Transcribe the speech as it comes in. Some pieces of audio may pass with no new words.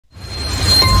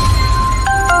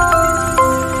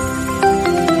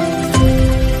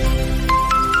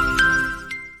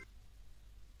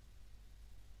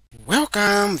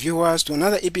Welcome viewers to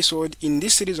another episode in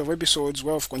this series of episodes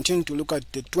where we've continued to look at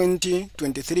the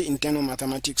 2023 Internal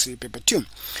Mathematics Paper 2.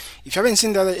 If you haven't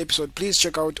seen the other episode, please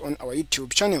check out on our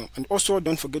YouTube channel, and also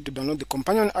don't forget to download the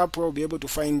companion app where you'll be able to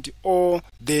find all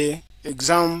the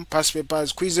exam, past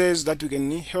papers, quizzes that we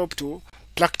can help to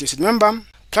practice. Remember,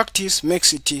 practice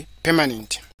makes it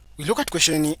permanent. We look at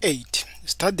question 8.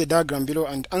 Start the diagram below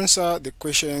and answer the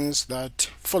questions that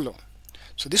follow.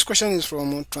 So this question is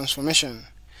from transformation.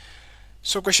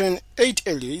 So question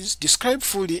 8L is, describe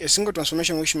fully a single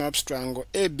transformation which maps triangle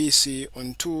ABC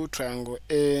onto triangle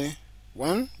A1,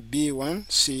 B1,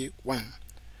 C1.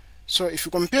 So if you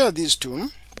compare these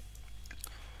two,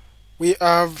 we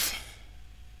have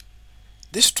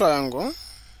this triangle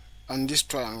and this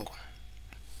triangle.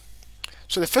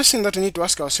 So the first thing that we need to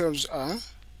ask ourselves are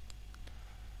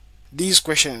these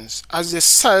questions. As the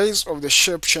size of the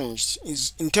shape changed,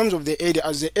 is in terms of the area,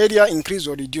 as the area increased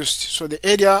or reduced, so the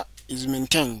area is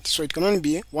maintained. So it can only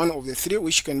be one of the three,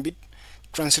 which can be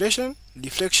translation,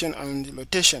 deflection, and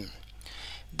rotation.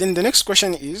 Then the next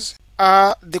question is,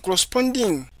 are the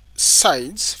corresponding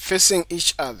sides facing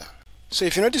each other? So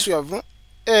if you notice, we have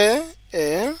A,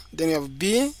 then we have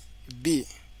B, B.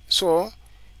 So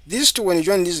these two, when you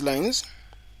join these lines,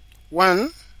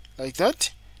 one like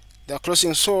that, they are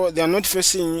crossing, so they are not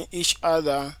facing each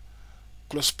other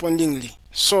correspondingly.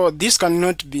 So this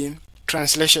cannot be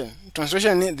translation.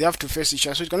 Translation, they have to face each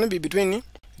other, so it cannot be between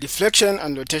deflection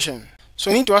and rotation.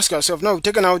 So we need to ask ourselves, now we've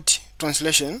taken out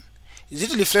translation, is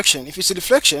it deflection? If it's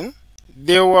deflection,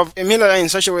 they will have a mirror line in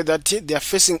such a way that they are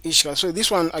facing each other. So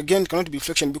this one again cannot be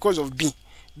deflection because of B.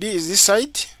 B is this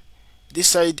side, A, this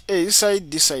side,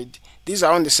 this side. These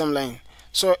are on the same line.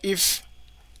 So if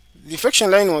the deflection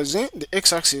line was the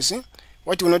x-axis,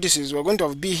 what you notice is we're going to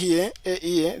have B here, A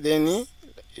here, then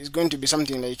it's going to be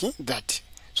something like that.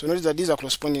 So notice that these are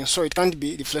corresponding, so it can't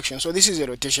be deflection. So this is a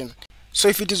rotation. So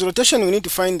if it is rotation, we need to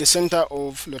find the center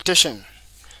of rotation.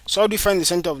 So how do we find the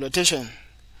center of rotation?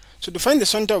 So to find the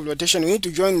center of rotation, we need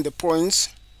to join the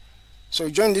points. So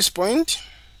we join this point,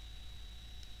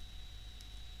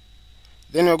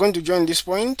 then we're going to join this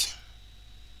point,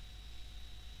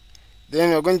 then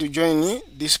we're going to join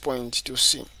this point to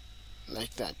C,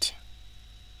 like that.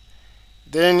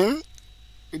 Then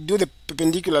we do the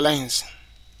perpendicular lines.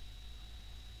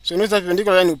 So notice that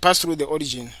perpendicular line will pass through the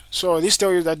origin. So this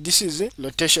tells you that this is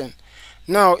rotation.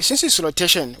 Now, since it's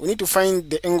rotation, we need to find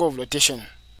the angle of rotation.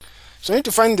 So we need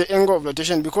to find the angle of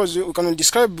rotation because we can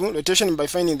describe rotation by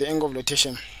finding the angle of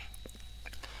rotation.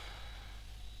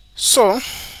 So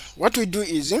what we do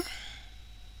is,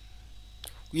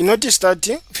 we notice that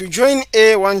if you join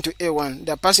A1 to A1,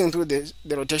 they are passing through the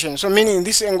rotation. So meaning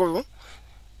this angle of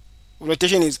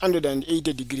rotation is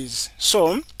 180 degrees.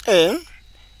 So A,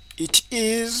 it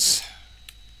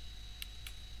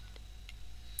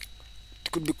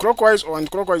could be clockwise or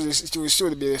anti-clockwise, it will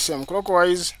still be the same.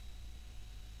 Clockwise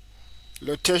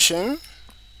rotation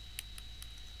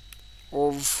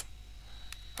of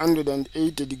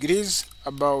 180 degrees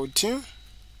about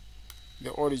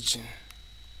the origin,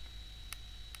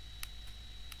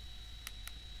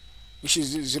 which is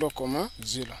 0,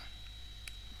 0.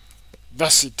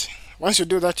 That's it. Once you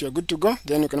do that, you're good to go.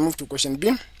 Then you can move to question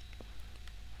B.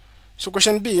 So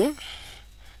question B,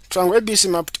 triangle ABC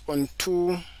mapped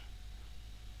onto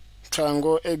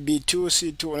triangle AB2,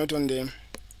 C2, not on the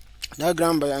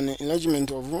diagram by an enlargement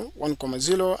of 1,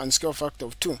 0 and scale factor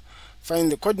of 2.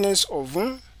 Find the coordinates of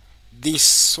this.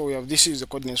 So we have, this is the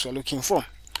coordinates we're looking for.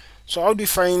 So how do we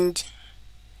find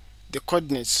the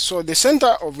coordinates? So the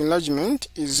center of enlargement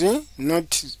is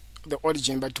not the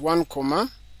origin but 1,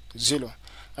 0,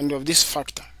 and we have this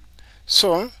factor.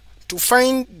 So to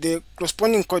find the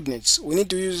corresponding coordinates, we need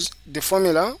to use the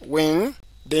formula when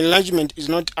the enlargement is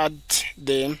not at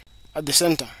the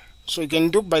center. So you can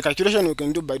do by calculation, we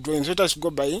can do by drawing. So let us go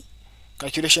by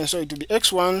calculation. So it will be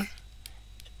x1,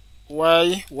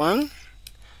 y1.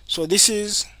 So this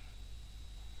is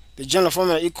the general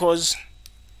formula equals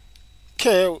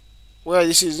k, where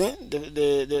this is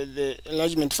the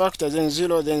enlargement factor, then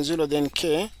 0, then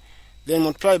k, then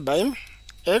multiply by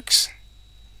x,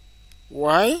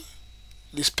 y,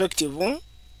 respective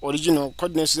original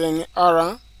coordinates, then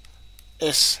r,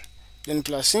 s, then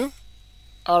plus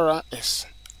r, s,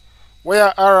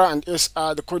 where r and s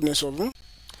are the coordinates of.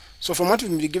 So from what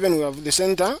we've been given, we have the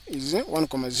center is 1,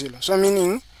 0. So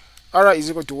meaning r is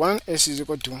equal to 1, s is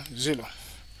equal to 0.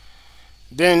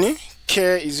 Then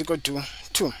k is equal to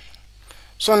 2.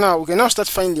 So now we can now start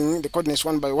finding the coordinates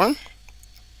one by one.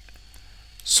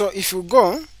 So if you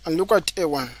go and look at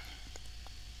A1,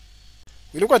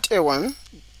 we look at A1,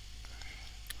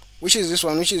 which is this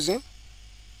one, which is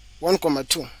 1,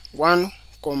 2, 1,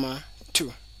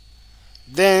 2.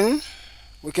 Then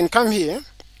we can come here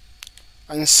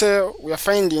and say we are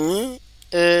finding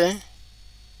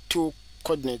A2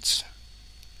 coordinates.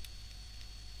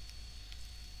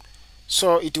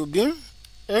 So it will be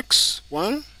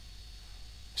x1,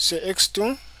 say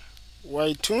x2,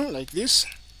 y2 like this,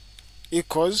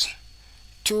 equals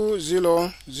 2,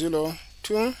 0, 0,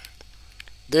 2.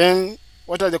 Then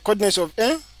what are the coordinates of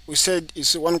A? We said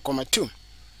it's 1, 2.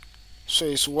 So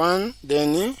it's 1,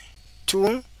 then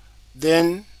 2,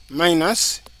 then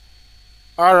minus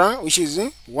r, which is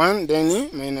 1, then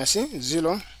minus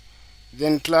 0,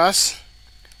 then plus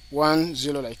 1,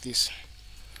 0 like this.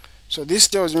 So this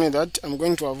tells me that I'm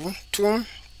going to have 2,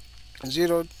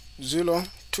 0, 0,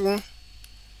 2,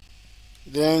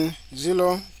 then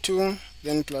 0, 2,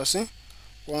 then plus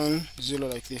 1, 0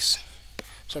 like this.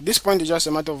 So at this point, it's just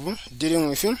a matter of dealing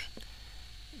with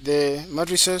the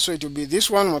matrices. So it will be this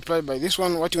one multiplied by this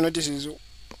one. What you notice is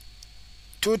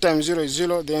 2 times 0 is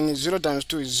 0, then 0 times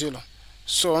 2 is 0.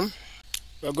 So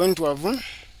we are going to have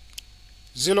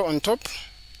 0 on top.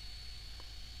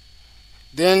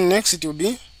 Then next it will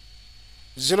be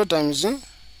 0 times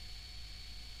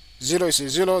 0 is a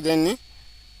 0, then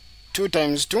 2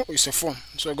 times 2 is a 4.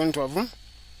 So we're going to have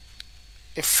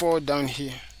a 4 down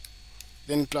here.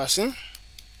 Then plus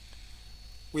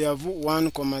we have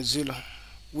 1, 0,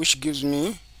 which gives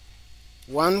me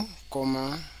 1,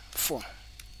 4.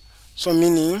 So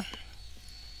meaning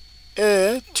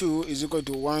A2 is equal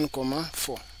to 1,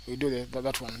 4. We do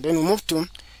that one. Then we move to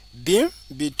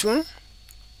B2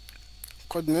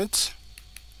 coordinates.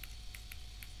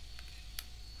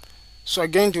 So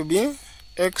again to be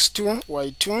x2,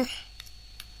 y2,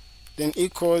 then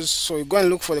equals, so we go and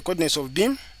look for the coordinates of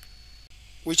B,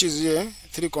 which is here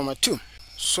 3, 2.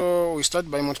 So we start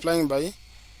by multiplying by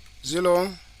 0,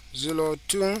 0,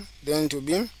 2, then to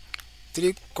be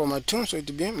 3, 2, so it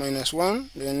will be minus 1,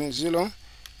 then 0,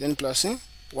 then plus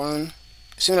 1,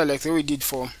 similar like the way we did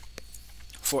for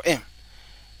A.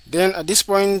 Then at this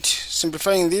point,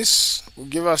 simplifying this will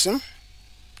give us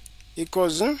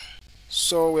equals,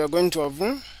 so we are going to have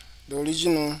the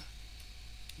original,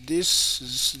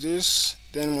 this,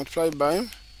 then multiplied by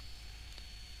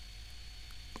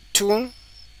 2,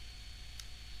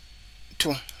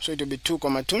 so it will be 2,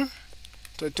 2,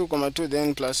 so 2, 2,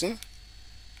 then plus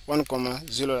 1,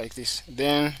 0 like this.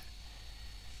 Then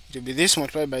it will be this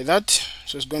multiplied by that,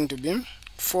 so it's going to be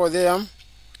 4 there.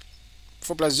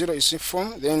 4 plus 0 is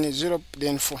 4, then 0,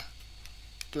 then 4,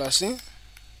 plus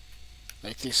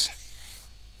like this,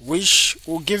 which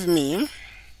will give me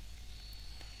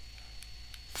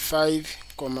 5,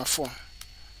 4.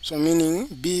 So meaning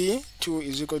B2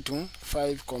 is equal to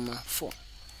 5, 4.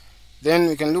 Then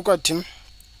we can look at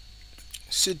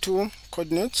C2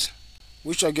 coordinates,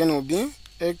 which again will be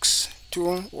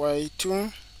x2,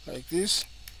 y2 like this,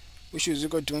 which is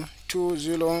equal to 2,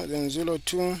 0, then 0,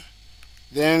 2.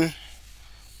 Then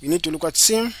we need to look at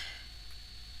C.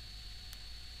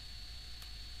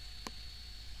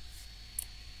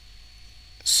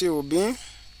 C will be,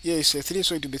 here is a 3,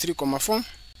 so it will be 3, 4. So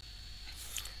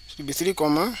it will be 3,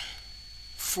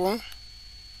 4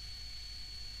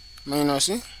 minus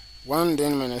 1,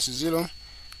 then minus 0,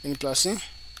 then plus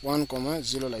 1,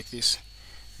 0 like this.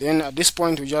 Then at this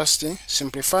point we just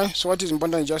simplify. So what is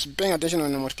important is just paying attention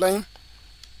when multiplying.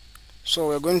 So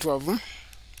we're going to have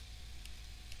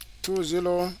 2,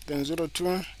 0, then 0,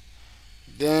 2,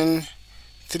 then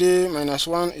 3 minus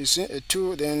 1 is a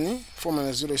 2, then 4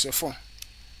 minus 0 is a 4.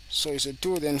 So it's a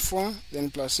 2, then 4, then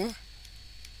plus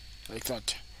like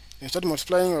that. Then start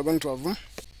multiplying, we're going to have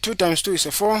 2 times 2 is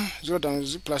a 4, 0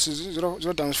 times plus 0,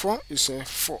 0 times 4 is a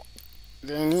 4.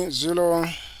 Then 0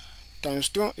 times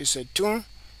 2 is a 2,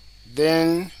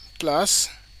 then plus,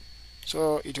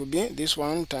 so it will be this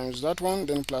one times that one,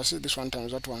 then plus this one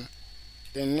times that one.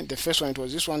 Then the first one, it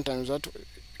was this one times that,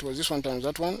 it was this one times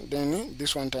that one, then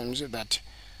this one times that.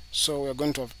 So we are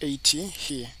going to have 80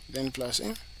 here, then plus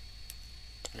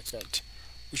like that,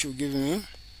 which will give me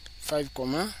 5,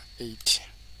 8.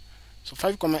 So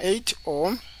 5, 8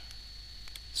 or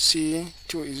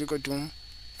C2 is equal to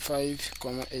 5,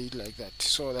 8 like that.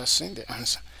 So that's the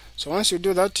answer. So once you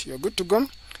do that, you're good to go.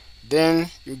 Then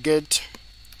you get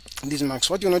these marks.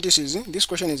 What you notice is this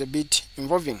question is a bit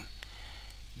involving.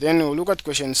 Then we'll look at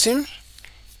question C.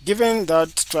 Given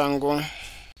that triangle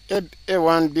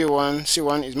A1, B1,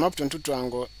 C1 is mapped onto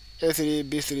triangle A3,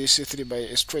 B3, C3 by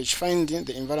a stretch, find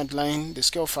the invariant line, the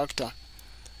scale factor,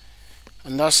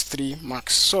 and that's 3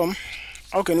 marks. So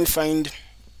how can we find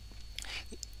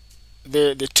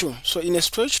the two? So in a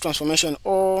stretch transformation,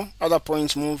 all other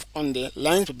points move on the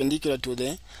line perpendicular to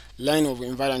the line of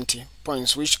invariant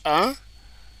points, which are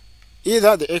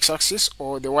either the x-axis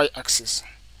or the y-axis.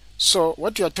 So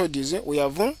what we are told is we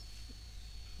have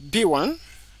B1.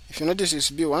 If you notice, it's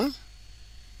B1,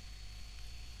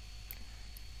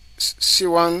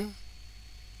 C1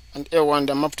 and A1,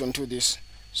 they're mapped onto this.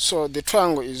 So the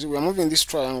triangle is, we are moving this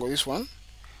triangle, this one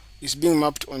is being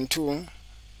mapped onto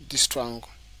this triangle.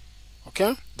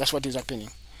 Okay, that's what is happening.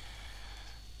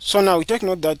 So now we take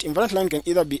note that invariant line can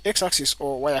either be x-axis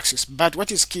or y-axis, but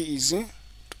what is key is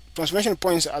transformation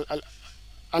points are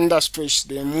under stretch,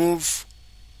 they move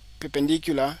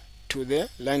perpendicular to the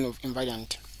line of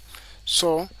invariant.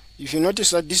 So if you notice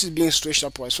that this is being stretched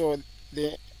upward, so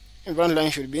the invariant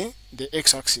line should be the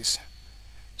x-axis.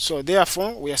 So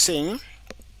therefore we are saying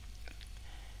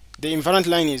the invariant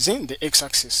line is in the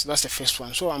x-axis. That's the first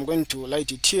one. So I'm going to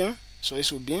light it here. So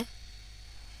this will be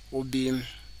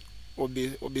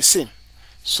C.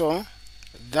 So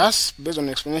thus, based on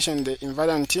explanation, the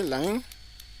invariant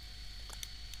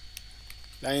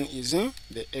line is in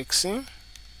the x-axis.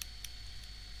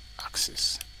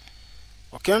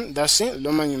 Okay, that's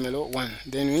Loma numero 1.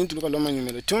 Then we need to look at Loma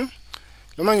numero 2.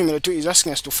 Loma numero 2 is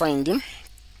asking us to find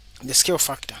the scale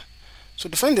factor. So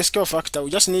to find the scale factor, we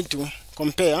just need to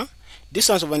compare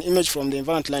distance of an image from the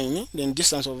invariant line, then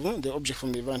distance of the object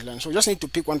from the invariant line. So we just need to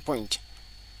pick one point.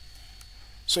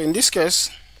 So in this case,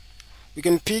 we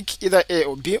can pick either A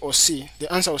or B or C. The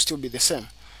answer will still be the same.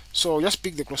 So just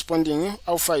pick the corresponding,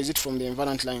 how far is it from the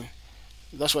invariant line.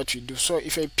 That's what we do. So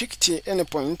if I picked any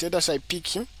point, let us say I pick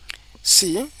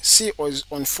C is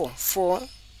on 4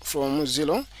 from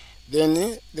 0,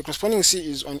 then the corresponding C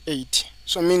is on 8.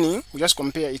 So meaning we just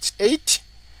compare, it's 8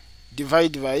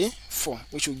 divided by 4,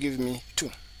 which will give me 2.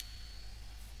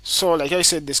 So like I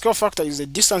said, the scale factor is the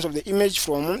distance of the image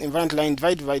from invariant line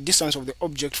divided by distance of the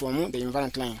object from the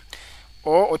invariant line.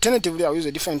 Or alternatively, I'll use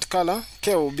a different color.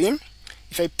 K will be,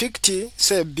 if I pick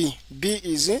say B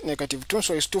is -2,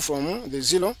 so it's 2 from the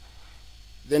 0,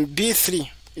 then B3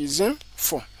 is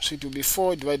 4, so it will be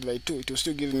 4 divided by 2, it will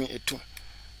still give me a 2.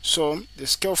 So the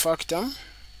scale factor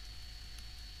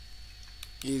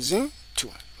is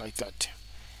 2, like that.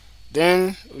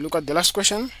 Then we look at the last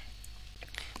question.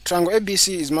 Triangle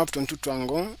ABC is mapped onto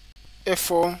triangle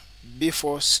A4,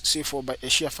 B4, C4 by a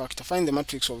shear factor. Find the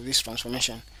matrix of this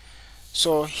transformation.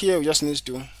 So here we just need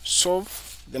to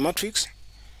solve the matrix.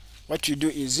 What you do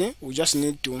is we just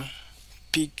need to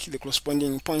pick the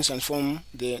corresponding points and form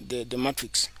the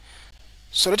matrix.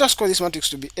 So let us call this matrix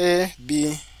to be A,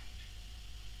 B,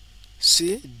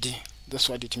 C, D. That's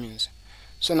what it means.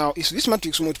 So now if this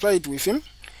matrix, we multiply it with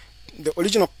the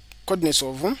original coordinates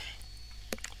of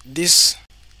this.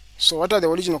 So what are the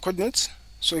original coordinates?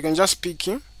 So you can just pick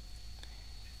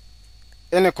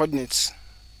any coordinates.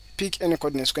 Pick any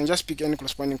coordinates. You can just pick any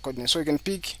corresponding coordinates. So you can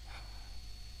pick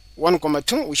 1,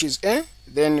 2, which is A.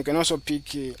 Then you can also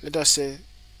pick, let us say,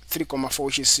 3, 4,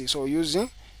 which is C. So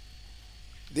using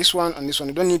this one and this one,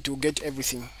 you don't need to get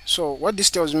everything. So what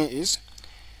this tells me is,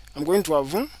 I'm going to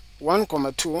have 1,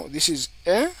 2, this is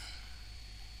A.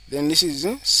 Then this is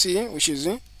C, which is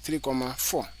 3,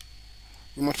 4.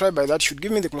 We multiply by that, should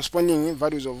give me the corresponding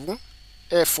values of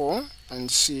A4 and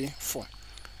C4.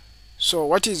 So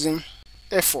what is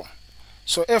A4?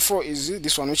 So A4 is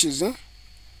this one, which is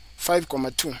 5,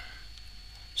 2.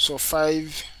 So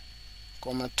 5,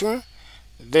 2.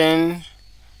 Then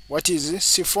what is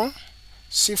C4?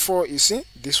 C4 is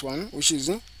this one, which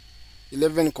is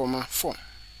 11, 4.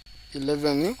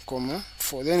 11,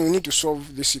 4. Then we need to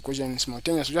solve this equation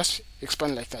simultaneously. Just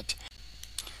expand like that.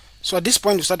 So at this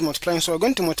point we start multiplying. So we're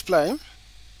going to multiply.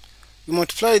 We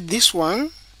multiply this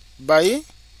one by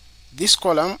this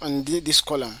column and this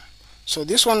column. So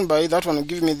this one by that one will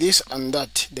give me this and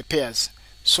that, the pairs.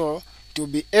 So it will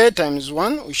be A times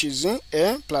 1, which is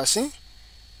A, plus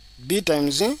B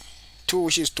times 2,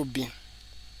 which is 2B.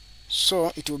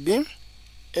 So it will be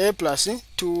A plus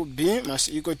 2B must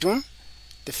equal to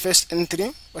the first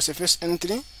entry. What's the first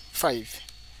entry? 5.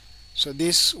 So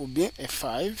this will be a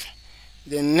 5.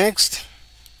 Then next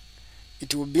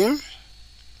it will be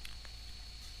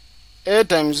A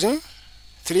times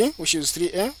 3, which is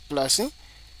 3A, plus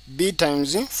B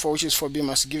times 4, which is 4B,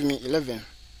 must give me 11.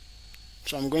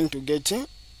 So I'm going to get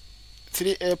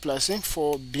 3A plus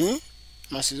 4B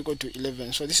must is equal to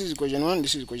 11. So this is equation 1,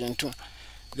 this is equation 2.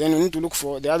 Then we need to look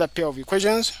for the other pair of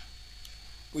equations,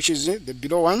 which is the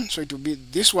below one. So it will be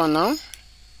this one now,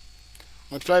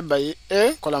 multiplied by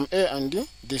A, column A, and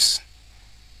this,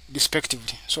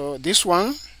 respectively. So this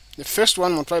one, the first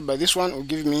one multiplied by this one will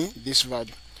give me this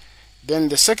value. Then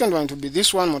the second one to be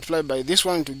this one multiplied by this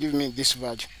one to give me this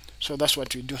value. So that's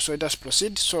what we do. So let us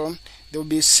proceed. So they will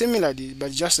be similarly,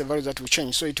 but just the values that will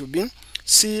change. So it will be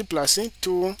C plus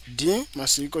 2D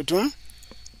must equal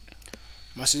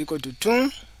to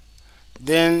 2.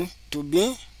 Then to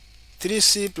be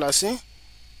 3C plus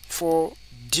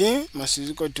 4D must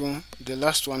equal to the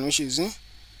last one, which is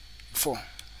 4.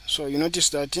 So you notice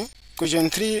that equation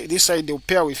 3, this side they will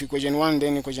pair with equation 1,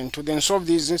 then equation 2. Then solve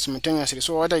these simultaneously.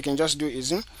 So what I can just do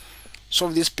is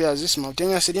solve these pairs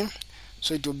simultaneously.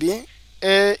 So it will be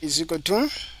A is equal to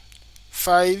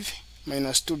 5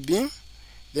 minus 2B.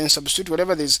 Then substitute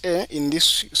whatever there is A in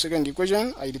this second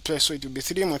equation, I replace. So it will be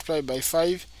 3 multiplied by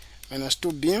 5 minus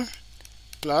 2B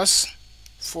plus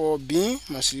 4B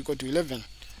must equal to 11.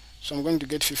 So I'm going to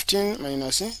get 15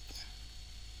 minus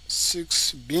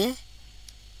 6B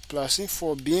plus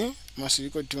 4B must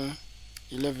equal to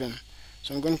 11.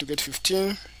 So I'm going to get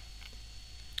 15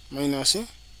 minus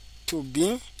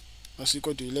 2B must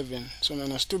equal to 11. So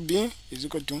minus 2B is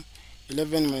equal to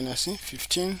 11 minus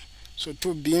 15. So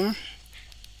 2B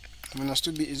minus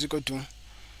 2B is equal to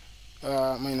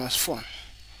minus 4.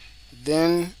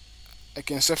 Then I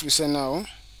can safely say now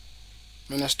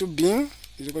minus 2B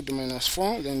is equal to minus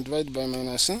 4, then divide by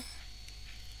minus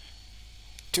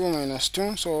 2 minus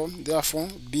 2. So therefore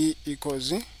B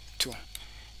equals 2.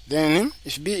 Then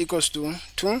if B equals to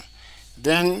 2,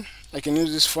 then I can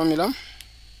use this formula.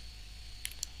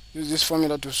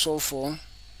 To solve for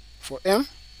M.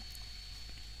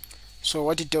 So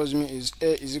what it tells me is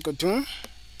A is equal to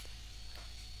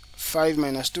 5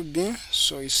 minus 2B.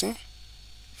 So you see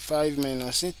 5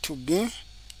 minus 2B.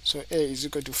 So A is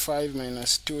equal to 5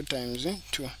 minus 2 times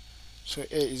 2. So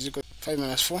A is equal to 5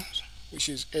 minus 4, which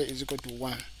is A is equal to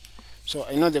 1. So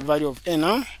I know the value of A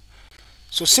now.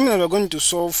 So similarly, we're going to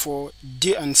solve for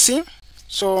D and C.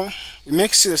 So we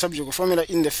make C the subject of formula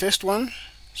in the first one.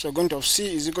 So we're going to have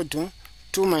C is equal to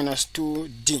 2 minus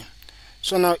 2D.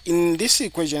 So now in this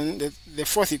equation, the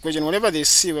fourth equation, whatever there is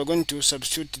C, we're going to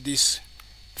substitute this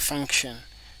function.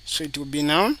 So it will be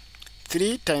now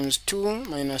 3 times 2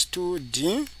 minus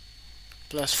 2D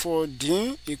plus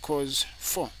 4D equals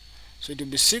 4. So it will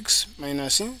be 6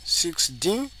 minus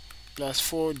 6D plus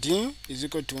 4D is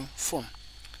equal to 4.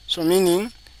 So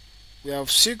meaning we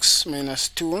have 6 minus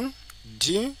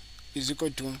 2D is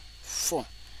equal to 4.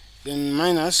 Then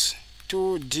minus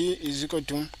 2D is equal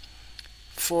to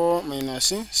 4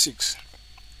 minus 6,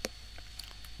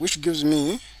 which gives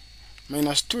me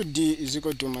minus 2D is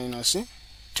equal to minus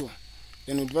 2.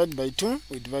 Then we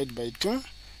divide by 2,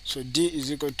 so D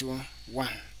is equal to 1.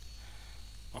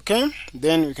 Okay,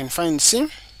 then we can find C. We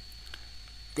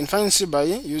can find C by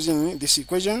using this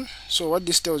equation. So what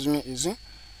this tells me is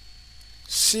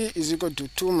C is equal to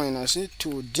 2 minus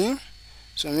 2D.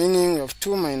 So meaning we have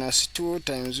 2 minus 2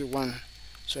 times 1.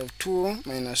 So we have 2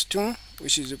 minus 2,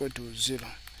 which is equal to 0.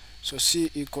 So C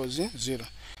equals 0.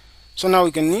 So now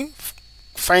we can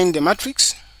find the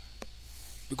matrix,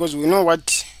 because we know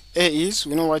what A is,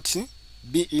 we know what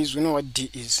B is, we know what D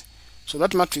is. So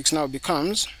that matrix now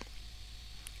becomes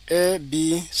A,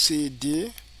 B, C,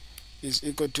 D is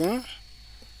equal to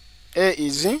A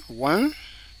is 1,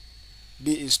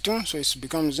 B is 2, so it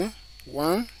becomes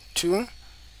 1, 2,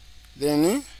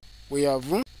 then we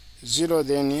have 0,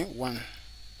 then 1.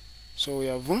 So we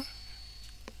have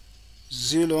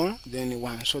 0, then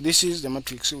 1. So this is the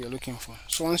matrix we are looking for.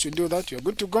 So once you do that, you're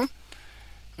good to go,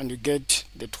 and you get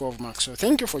the 12 marks. So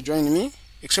thank you for joining me,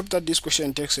 except that this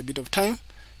question takes a bit of time.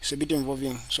 It's a bit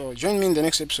involving. So join me in the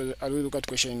next episode. I will look at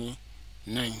question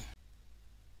 9.